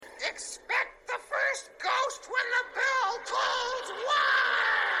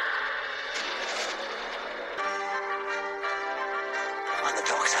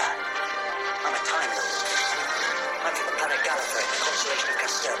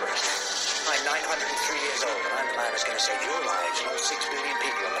years old, and I'm the man who's going to save your lives and all 6 billion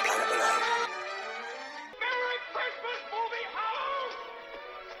people on the planet below. Merry Christmas, movie house!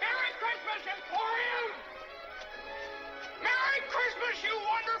 Merry Christmas, Emporium! Merry Christmas, you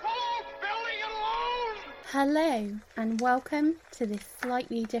wonderful Billy and Lone! Hello and welcome to this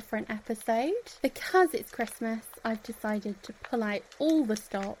slightly different episode. Because it's Christmas, I've decided to pull out all the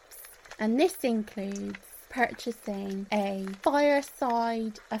stops, and this includes purchasing a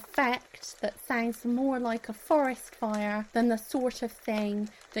fireside effect that sounds more like a forest fire than the sort of thing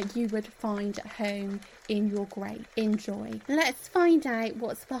that you would find at home in your grate. Enjoy. Let's find out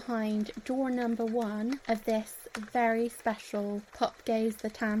what's behind door number 1 of this very special Pop Goes the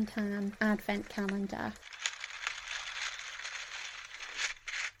Tam Tam Advent Calendar.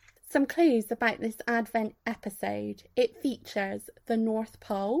 Some clues about this Advent episode. It features the North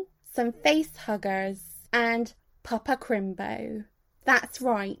Pole, some face huggers, and Papa Crimbo. That's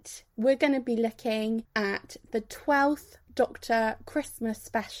right, we're going to be looking at the 12th Doctor Christmas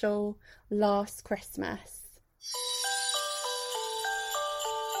special, Last Christmas.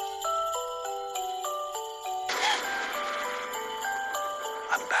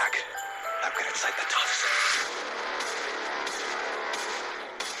 I'm back. I'm going to take the toss.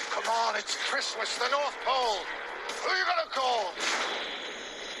 Come on, it's Christmas, the North Pole! Who are you gonna call?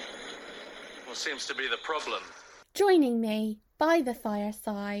 What seems to be the problem? Joining me by the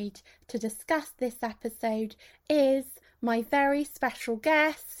fireside to discuss this episode is my very special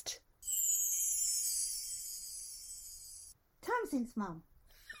guest, Tamsin's mum.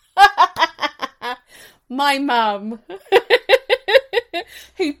 my mum,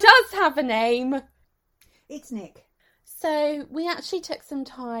 who does have a name. It's Nick. So we actually took some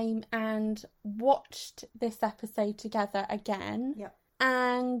time and watched this episode together again. Yep.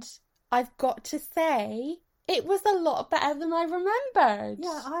 And I've got to say, it was a lot better than I remembered.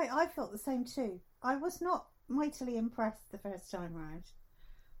 Yeah, I felt the same too. I was not mightily impressed the first time round,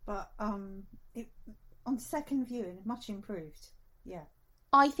 but on second viewing, much improved. Yeah.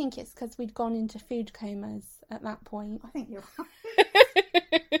 I think it's because we'd gone into food comas at that point. I think you're right.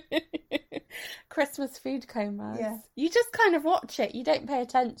 Christmas food comas. Yeah. You just kind of watch it. You don't pay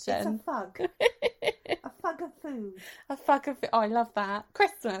attention. It's a fug. A fug of food. A fug of food. Oh, I love that.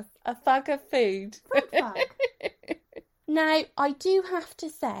 Christmas. A fug of food. Food fug. Now, I do have to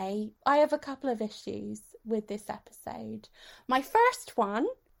say, I have a couple of issues with this episode. My first one,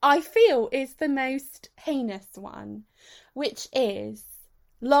 I feel, is the most heinous one, which is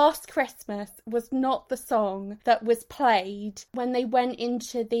Last Christmas was not the song that was played when they went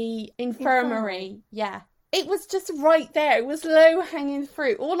into the infirmary. Yeah. It was just right there. It was low-hanging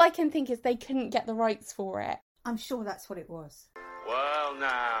fruit. All I can think is they couldn't get the rights for it. I'm sure that's what it was. Well,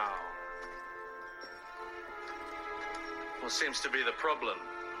 now. What seems to be the problem?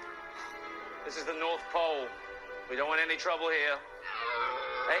 This is the North Pole. We don't want any trouble here.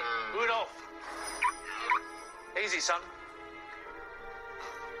 Hey, Rudolph. Easy, son.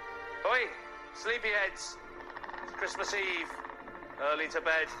 Oi, sleepyheads. It's Christmas Eve. Early to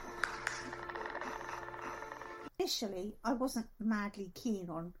bed. Initially, I wasn't madly keen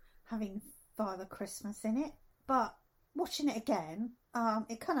on having Father Christmas in it, but watching it again,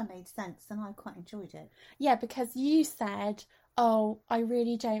 it kind of made sense and I quite enjoyed it. Yeah, because you said, oh, I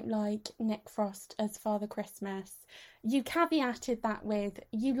really don't like Nick Frost as Father Christmas. You caveated that with,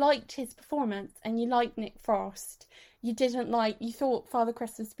 you liked his performance and you liked Nick Frost. You thought Father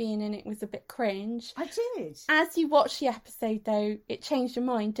Christmas being in it was a bit cringe. I did. As you watched the episode, though, it changed your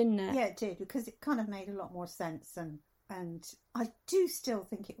mind, didn't it? Yeah, it did, because it kind of made a lot more sense, and I do still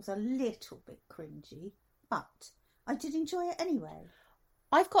think it was a little bit cringy, but I did enjoy it anyway.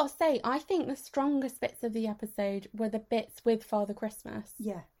 I've got to say, I think the strongest bits of the episode were the bits with Father Christmas.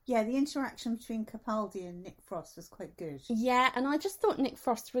 Yeah, the interaction between Capaldi and Nick Frost was quite good. Yeah, and I just thought Nick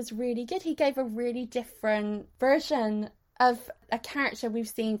Frost was really good. He gave a really different version of a character we've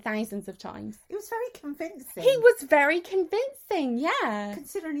seen thousands of times. It was very convincing. He was very convincing, yeah.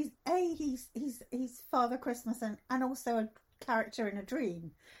 Considering he's Father Christmas and also a character in a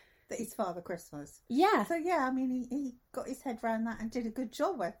dream that he's Father Christmas. Yeah. So yeah, I mean, he got his head around that and did a good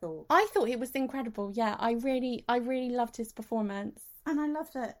job, I thought. I thought it was incredible, yeah. I really loved his performance. And I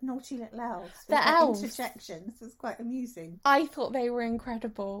loved the naughty little elves. The elves. Interjections was quite amusing. I thought they were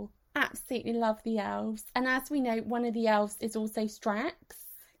incredible. Absolutely love the elves. And as we know, one of the elves is also Strax.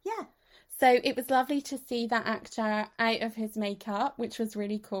 Yeah. So it was lovely to see that actor out of his makeup, which was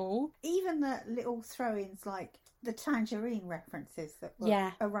really cool. Even the little throw-ins like the Tangerine references that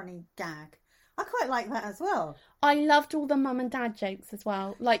were a running gag. I quite like that as well. I loved all the mum and dad jokes as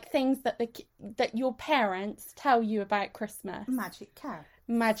well, like things that your parents tell you about Christmas. Magic carrots.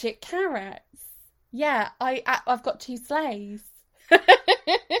 Magic carrots. Yeah, I've got 2 sleighs.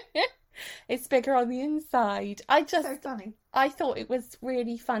 It's bigger on the inside. So funny. I thought it was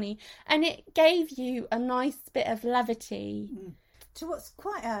really funny, and it gave you a nice bit of levity. To what's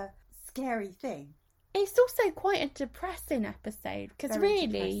quite a scary thing. It's also quite a depressing episode, because Very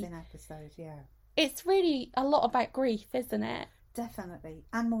really, depressing episode, yeah. it's really a lot about grief, isn't it? Definitely.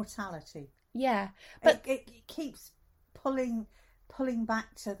 And mortality. Yeah, but It keeps pulling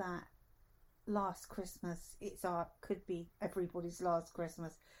back to that last Christmas. Could be everybody's last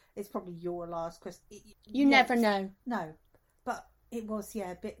Christmas. It's probably your last Christmas. you never know. No, but it was,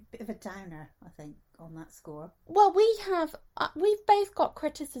 a bit of a downer, I think, on that score. Well, we've both got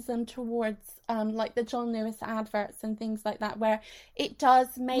criticism towards like the John Lewis adverts and things like that, where it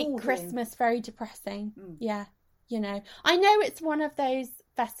does make Maudlin. Christmas very depressing. Yeah, I know it's one of those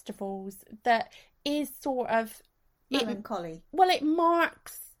festivals that is sort of Melancholy. it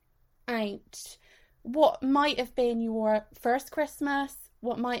marks out what might have been your first Christmas,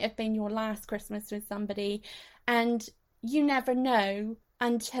 what might have been your last Christmas with somebody, and you never know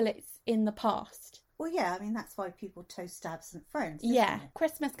until it's in the past. Well, yeah, I mean, that's why people toast absent friends. Yeah, Isn't it?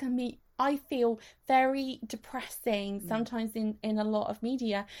 Christmas can be, I feel, very depressing sometimes in a lot of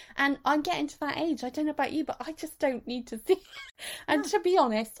media. And I'm getting to that age. I don't know about you, but I just don't need to see. And to be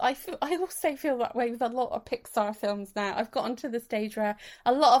honest, I also feel that way with a lot of Pixar films now. I've gotten to the stage where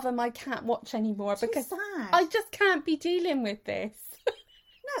a lot of them I can't watch anymore because sad. I just can't be dealing with this.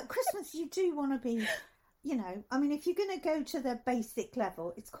 No, Christmas, you do want to be, I mean, if you're going to go to the basic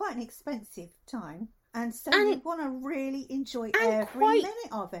level, it's quite an expensive time. And so you want to really enjoy every minute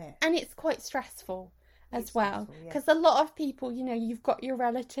of it. And it's quite stressful as well. Stressful, yeah. Because a lot of people, you've got your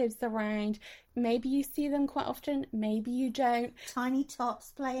relatives around. Maybe you see them quite often. Maybe you don't. Tiny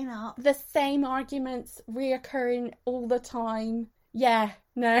tots playing up. The same arguments reoccurring all the time. Yeah,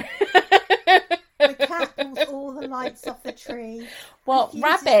 no. The cat pulls all the lights off the tree. Well, refuses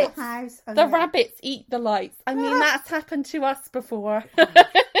rabbits. The house. Oh, the yeah. rabbits eat the lights. I mean, that's happened to us before.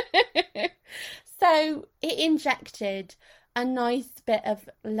 So it injected a nice bit of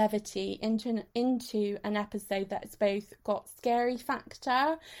levity into an episode that's both got scary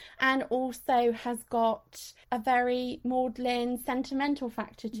factor and also has got a very maudlin, sentimental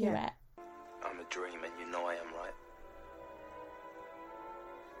factor to it. I'm a dream and you know I am, right?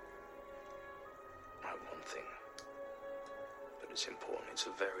 Right, one thing. But it's important. It's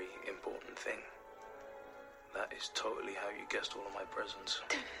a very important thing. That is totally how you guessed all of my presents.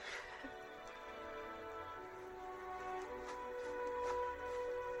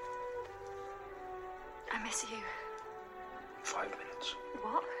 I miss you. 5 minutes.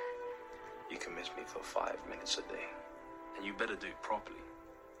 What? You can miss me for 5 minutes a day. And you better do it properly.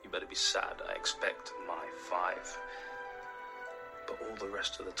 You better be sad. I expect my 5. But all the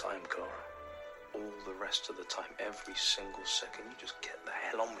rest of the time, Clara, all the rest of the time, every single second, you just get the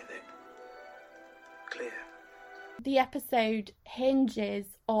hell on with it. Clear? The episode hinges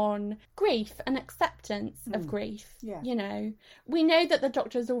on grief and acceptance of grief. Yeah. We know that the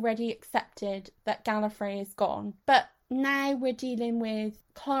Doctor's already accepted that Gallifrey is gone, but now we're dealing with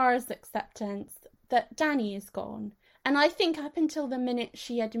Clara's acceptance that Danny is gone. And I think up until the minute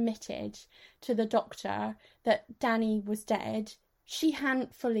she admitted to the Doctor that Danny was dead, she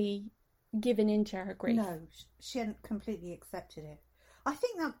hadn't fully given into her grief. No, she hadn't completely accepted it. I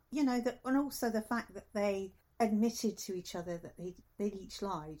think that, and also the fact that they admitted to each other that they'd each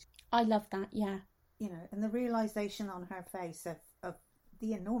lied. I love that, yeah. And the realisation on her face of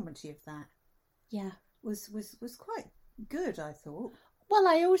the enormity of that. Yeah. Was quite good, I thought. Well,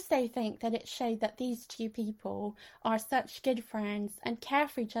 I also think that it showed that these two people are such good friends and care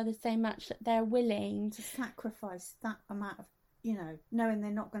for each other so much that they're willing to sacrifice that amount of, knowing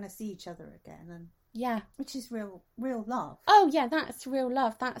they're not going to see each other again. And yeah. Which is real love. Oh, yeah, that's real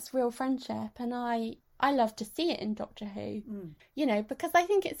love. That's real friendship. And I love to see it in Doctor Who, because I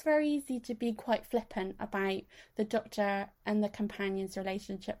think it's very easy to be quite flippant about the Doctor and the companion's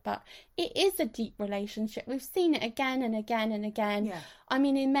relationship, but it is a deep relationship. We've seen it again and again and again. Yeah. I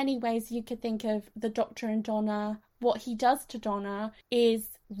mean, in many ways, you could think of the Doctor and Donna. What he does to Donna is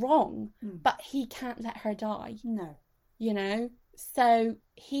wrong, but he can't let her die. No. So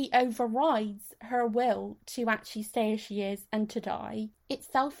he overrides her will to actually stay as she is and to die. It's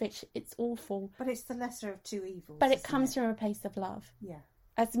selfish, it's awful. But it's the lesser of two evils. But it comes from a place of love. Yeah.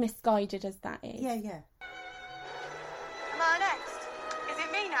 As misguided as that is. Yeah. Am I next? Is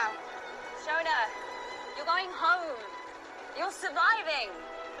it me now? Shona, you're going home. You're surviving.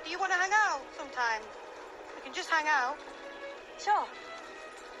 But do you want to hang out sometime? We can just hang out. Sure.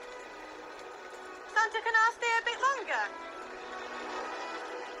 Santa, can I stay a bit longer?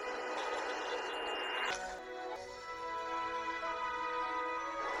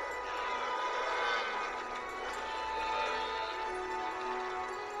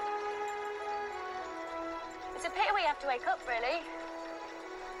 we have to wake up, really.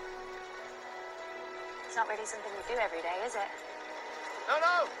 It's not really something we do every day, is it?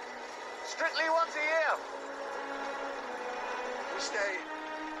 No. Strictly once a year. We stay.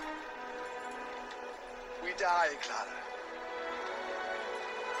 We die, Clara.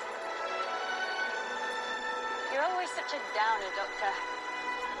 You're always such a downer, Doctor.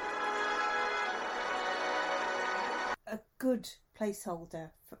 A good placeholder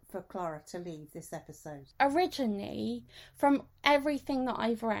for Clara to leave this episode. Originally, from everything that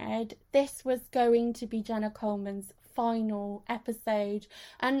I've read, this was going to be Jenna Coleman's final episode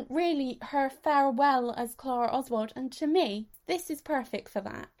and really her farewell as Clara Oswald, and to me this is perfect for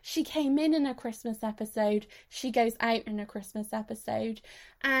that. She came in a Christmas episode, she goes out in a Christmas episode,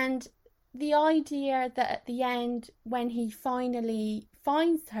 and the idea that at the end when he finally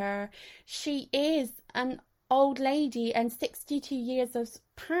finds her, she is an old lady and 62 years has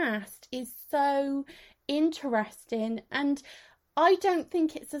passed is so interesting. And I don't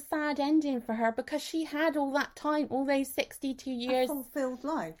think it's a sad ending for her because she had all that time, all those 62 years. A fulfilled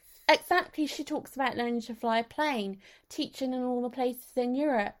life. Exactly. She talks about learning to fly a plane, teaching in all the places in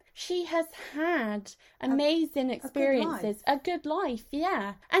Europe. She has had amazing experiences, a good life,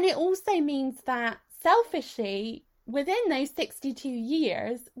 yeah. And it also means that selfishly, within those 62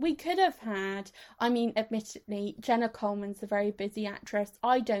 years, we could have had, I mean, admittedly, Jenna Coleman's a very busy actress.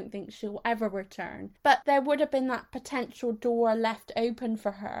 I don't think she'll ever return. But there would have been that potential door left open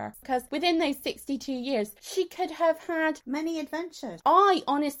for her. Because within those 62 years, she could have had many adventures. I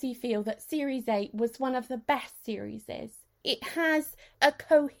honestly feel that Series 8 was one of the best series. It has a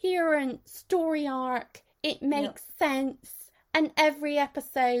coherent story arc. It makes sense. And every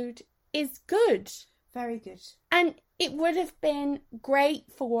episode is good. Very good. And it would have been great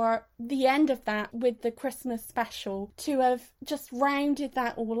for the end of that with the Christmas special to have just rounded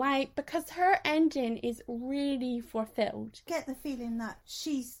that all out, because her ending is really fulfilled. Get the feeling that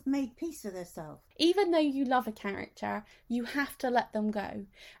she's made peace with herself. Even though you love a character, you have to let them go.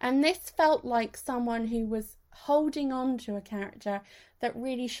 And this felt like someone who was holding on to a character that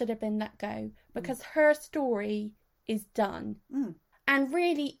really should have been let go, because her story is done. And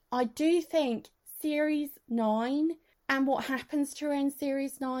really, I do think Series 9 and what happens to her in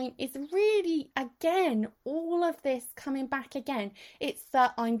Series 9 is really, again, all of this coming back again. It's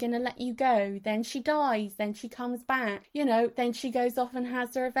that I'm going to let you go, then she dies, then she comes back, you know, then she goes off and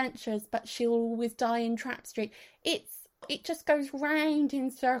has her adventures, but she'll always die in Trap Street. It just goes round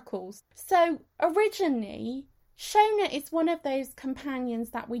in circles. So originally, Shona is one of those companions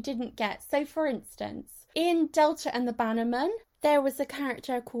that we didn't get. So for instance, in Delta and the Bannerman, there was a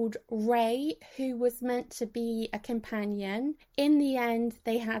character called Ray who was meant to be a companion. In the end,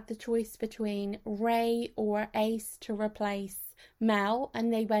 they had the choice between Ray or Ace to replace Mel,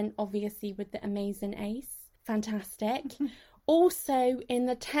 and they went obviously with the amazing Ace. Fantastic. Also, in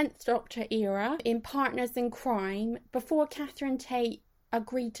the 10th Doctor era, in Partners in Crime, before Catherine Tate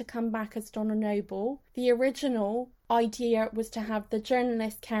agreed to come back as Donna Noble, the original idea was to have the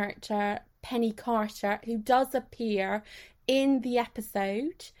journalist character Penny Carter, who does appear in the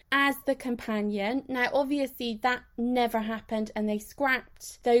episode as the companion. Now obviously that never happened and they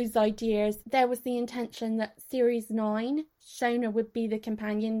scrapped those ideas. There was the intention that Series 9 Shona would be the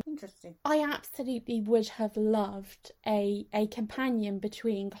companion. Interesting. I absolutely would have loved a companion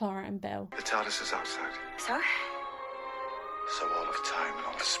between Clara and Bill. The TARDIS is outside. So? So all of time and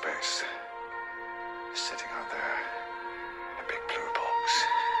all of space is sitting out there in a big blue box.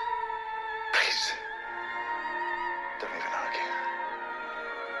 Please, don't even argue.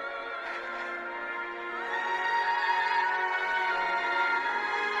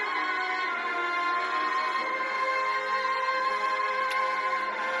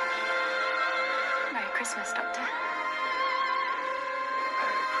 Merry Christmas, Doctor.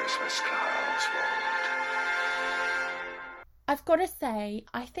 Merry Christmas, Clara Oswald. I've got to say,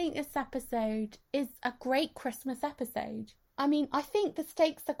 I think this episode is a great Christmas episode. I mean, I think the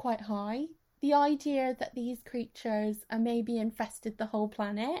stakes are quite high. The idea that these creatures are maybe infested the whole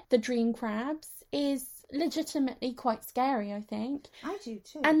planet, the dream crabs, is legitimately quite scary, I think. I do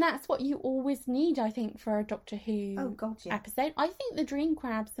too. And that's what you always need, I think, for a Doctor Who episode. I think the dream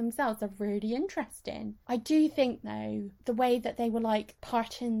crabs themselves are really interesting. I do think, though, the way that they were like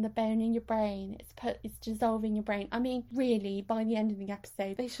parting the bone in your brain, it's dissolving your brain. I mean, really, by the end of the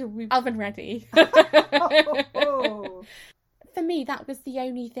episode, they should be oven ready. For me, that was the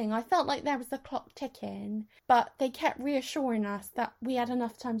only thing. I felt like there was a clock ticking, but they kept reassuring us that we had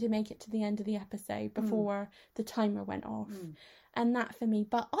enough time to make it to the end of the episode before the timer went off. And that for me.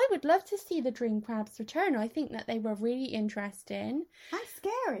 But I would love to see the dream crabs return. I think that they were really interesting. And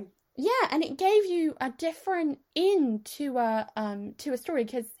scary. Yeah, and it gave you a different in to a story,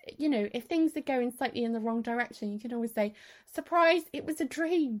 because, you know, if things are going slightly in the wrong direction, you can always say, surprise, it was a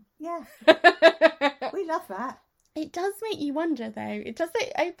dream. Yeah. We love that. It does make you wonder, though. It does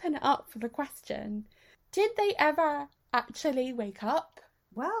open it up for the question, did they ever actually wake up?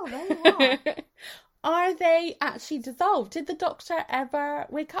 Well, there you are. Are they actually dissolved? Did the Doctor ever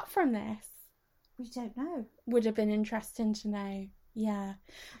wake up from this? We don't know. Would have been interesting to know. Yeah.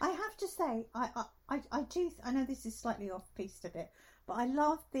 I have to say, I do, I know this is slightly off-piste a bit, but I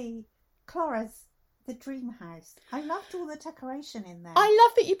love the dream house. I loved all the decoration in there. I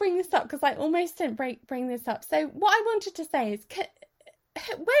love that you bring this up, because I almost didn't bring this up. So what I wanted to say is,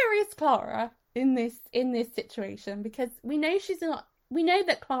 where is Clara in this situation? Because we know we know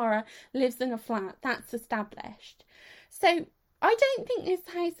that Clara lives in a flat. That's established. So I don't think this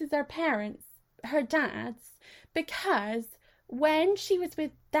house is her dad's, because when she was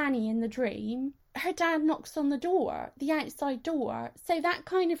with Danny in the dream, her dad knocks on the door, the outside door. So that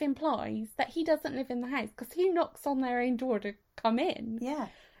kind of implies that he doesn't live in the house, because who knocks on their own door to come in? Yeah.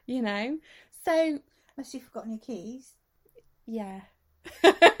 You know? So... Unless you've forgotten your keys. Yeah.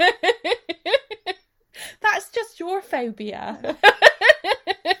 That's just your phobia.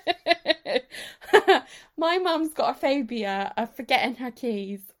 My mum's got a phobia of forgetting her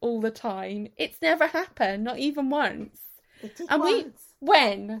keys all the time. It's never happened, not even once. It did And once.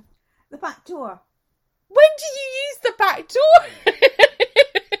 When? The back door. When do you use the back door?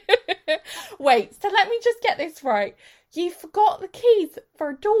 Wait, so let me just get this right. You forgot the keys for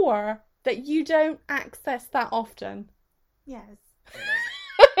a door that you don't access that often. Yes.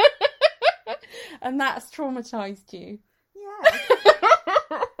 And that's traumatised you. Yeah.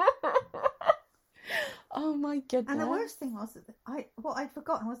 Oh my goodness. And the worst thing was that what I'd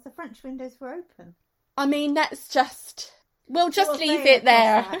forgotten was the French windows were open. I mean, we'll just We'll leave say it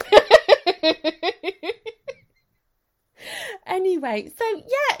there. Anyway, so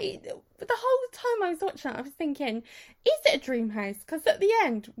yeah, the whole time I was watching it, I was thinking, is it a dream house? Because at the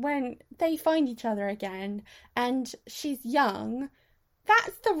end, when they find each other again and she's young,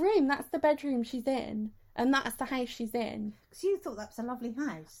 that's the room, that's the bedroom she's in, and that's the house she's in. Because you thought that was a lovely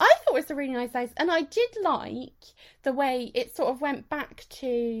house. I thought it was a really nice house, and I did like the way it sort of went back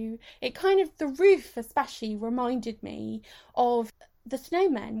to it. Kind of the roof especially reminded me of The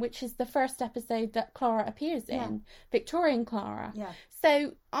Snowmen, which is the first episode that Clara appears in, Victorian Clara. Yeah.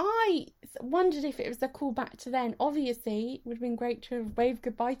 So I wondered if it was a callback to then. Obviously, it would have been great to have waved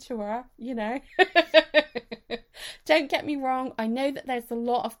goodbye to her, you know. Don't get me wrong, I know that there's a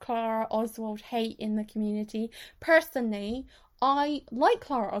lot of Clara Oswald hate in the community. Personally, I like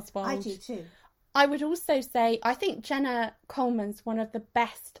Clara Oswald. I do too. I would also say I think Jenna Coleman's one of the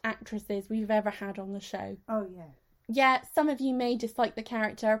best actresses we've ever had on the show. Oh, yeah. Yeah, some of you may dislike the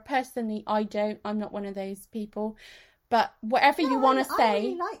character. Personally, I don't. I'm not one of those people. But whatever you want to say... I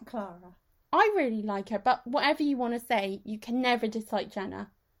really like Clara. I really like her, but whatever you want to say, you can never dislike Jenna.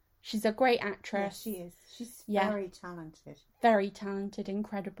 She's a great actress. Yeah, she is. She's very talented. Very talented,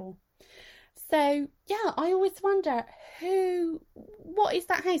 incredible. So, yeah, I always wonder what is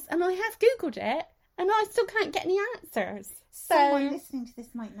that house? And I have Googled it, and I still can't get any answers. So, someone listening to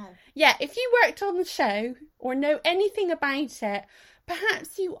this might know. Yeah, if you worked on the show or know anything about it,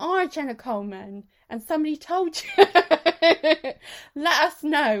 perhaps you are Jenna Coleman and somebody told you. Let us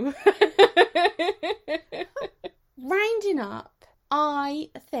know. Rounding up, I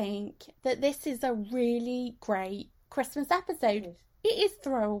think that this is a really great Christmas episode. It is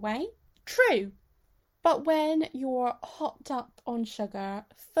throwaway, true. But when you're hopped up on sugar,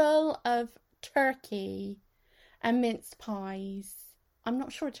 full of turkey and mince pies. I'm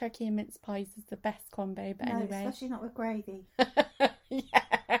not sure turkey and mince pies is the best combo, but anyway. Especially not with gravy.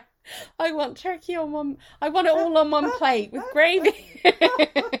 Yeah. I want turkey on one. I want it all on one plate with gravy.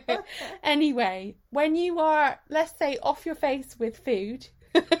 Anyway, when you are, let's say, off your face with food,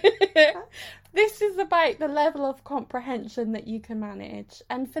 this is about the level of comprehension that you can manage.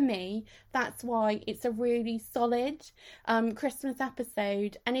 And for me, that's why it's a really solid Christmas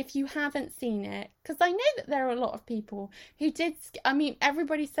episode. And if you haven't seen it, because I know that there are a lot of people who did,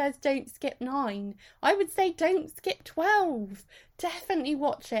 everybody says don't skip 9. I would say don't skip 12. Definitely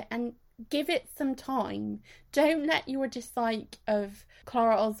watch it and give it some time. Don't let your dislike of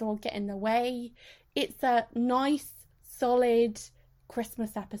Clara Oswald get in the way. It's a nice, solid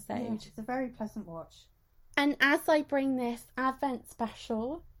Christmas episode. Yeah, it's a very pleasant watch. And as I bring this Advent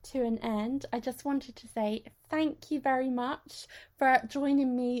special to an end, I just wanted to say thank you very much for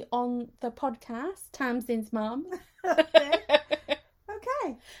joining me on the podcast, Tamsin's mum. Okay.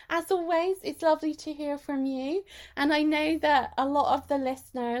 Okay. As always, it's lovely to hear from you. And I know that a lot of the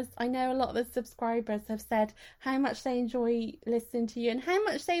listeners, a lot of the subscribers have said how much they enjoy listening to you and how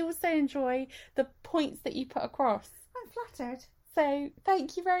much they also enjoy the points that you put across. I'm flattered. So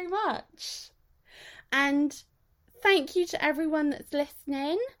thank you very much. And thank you to everyone that's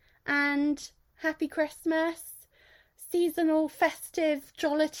listening. And happy Christmas. Seasonal, festive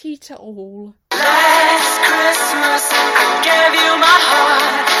jollity to all. Last Christmas I gave you my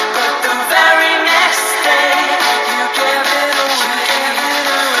heart, but the very next day you gave it away.